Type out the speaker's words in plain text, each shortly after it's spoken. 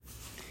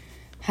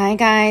Hi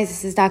guys,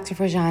 this is Dr.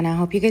 Farjana. I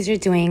hope you guys are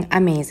doing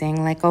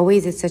amazing. Like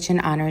always, it's such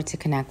an honor to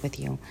connect with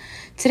you.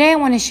 Today I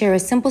want to share a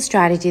simple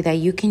strategy that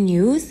you can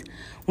use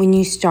when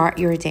you start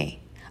your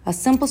day. A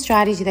simple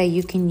strategy that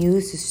you can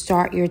use to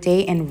start your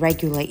day and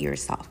regulate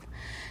yourself.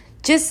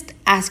 Just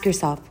ask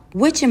yourself,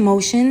 which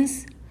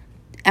emotions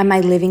am I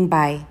living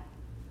by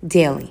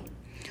daily?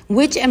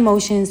 Which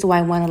emotions do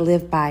I want to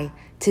live by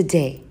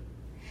today?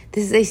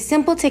 This is a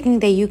simple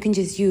technique that you can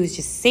just use.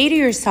 Just say to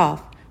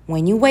yourself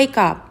when you wake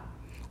up,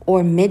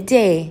 or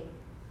midday,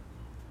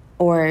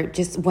 or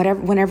just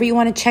whenever you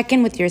want to check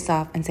in with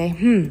yourself and say,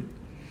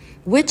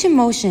 which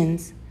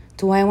emotions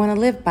do I want to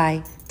live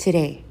by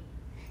today?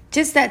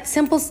 Just that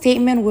simple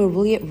statement will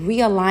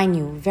realign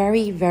you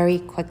very, very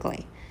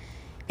quickly.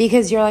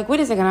 Because you're like, wait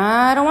a second,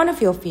 I don't want to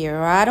feel fear,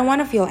 or I don't want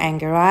to feel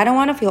anger, or I don't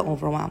want to feel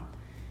overwhelmed.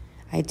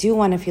 I do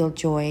want to feel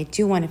joy, I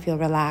do want to feel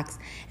relaxed.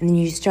 And then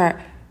you start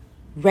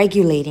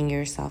regulating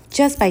yourself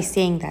just by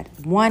saying that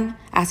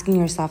asking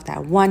yourself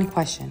that one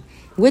question.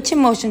 Which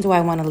emotion do I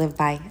want to live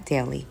by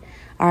daily?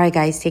 All right,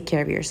 guys, take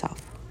care of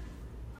yourself.